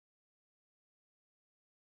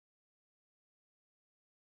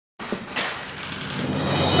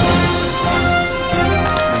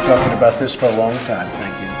Talking about this for a long time,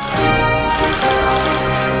 thank you.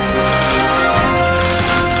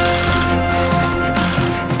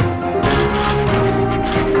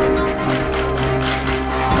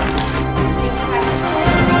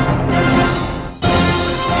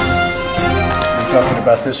 Talking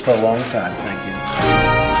about this for a long time, thank you.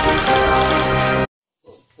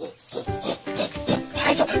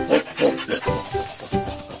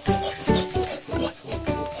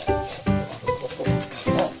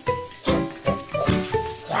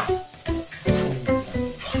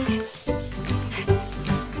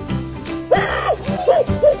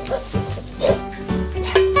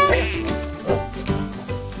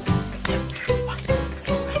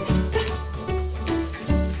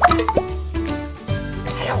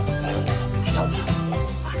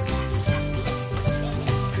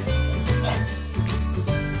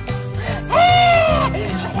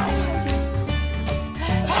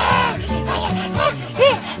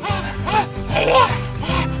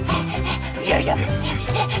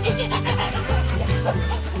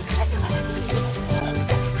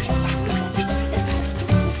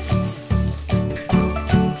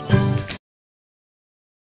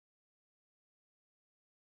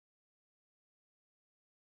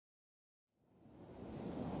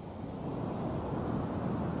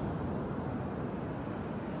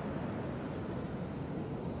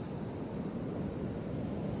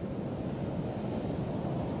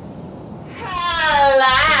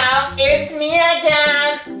 It's me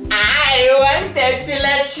again. I wanted to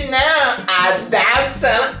let you know about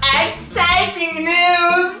some exciting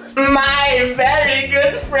news. My very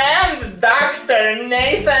good friend, Dr.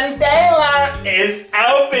 Nathan Taylor, is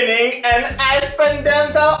opening an Aspen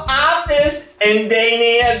dental office in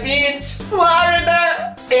Dania Beach,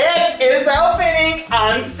 Florida. It is opening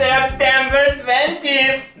on September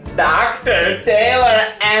 20th. Dr. Taylor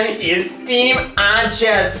and his team are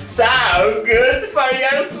just so good for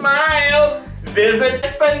your smile. Visit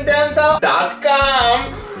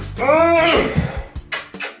aspendental.com.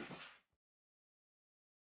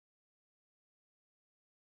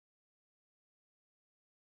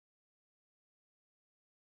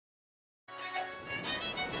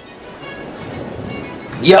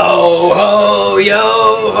 Yo ho, yo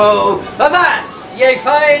ho! Avast, ye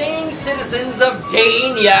fine citizens of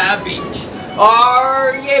Dania Beach!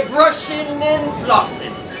 Are ye brushing and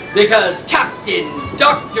flossing? Because Captain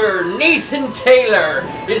Dr. Nathan Taylor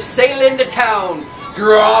is sailing to town,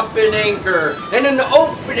 dropping anchor, and then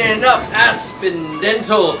opening up Aspen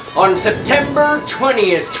Dental on September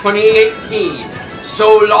 20th, 2018.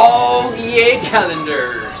 So log ye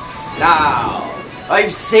calendars. Now,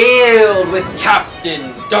 I've sailed with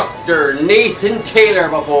Captain Dr. Nathan Taylor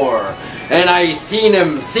before, and I seen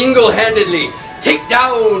him single-handedly take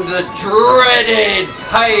down the dreaded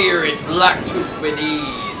pirate Blacktooth with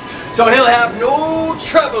ease. So he'll have no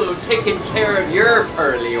trouble taking care of your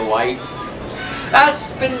pearly whites.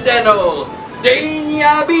 Aspen Dental,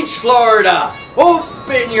 Dania Beach, Florida.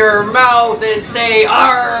 Open your mouth and say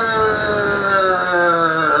 "Arr!"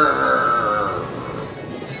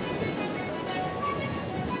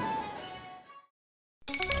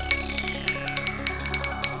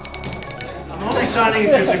 I'm only signing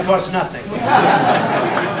it because it costs nothing.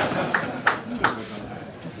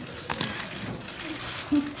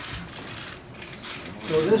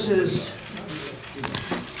 So this is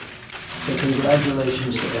the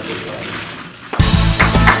congratulations to everybody.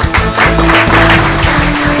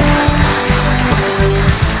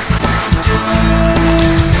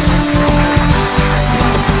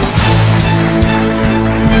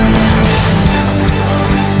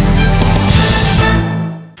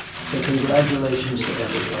 Congratulations to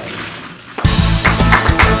everybody.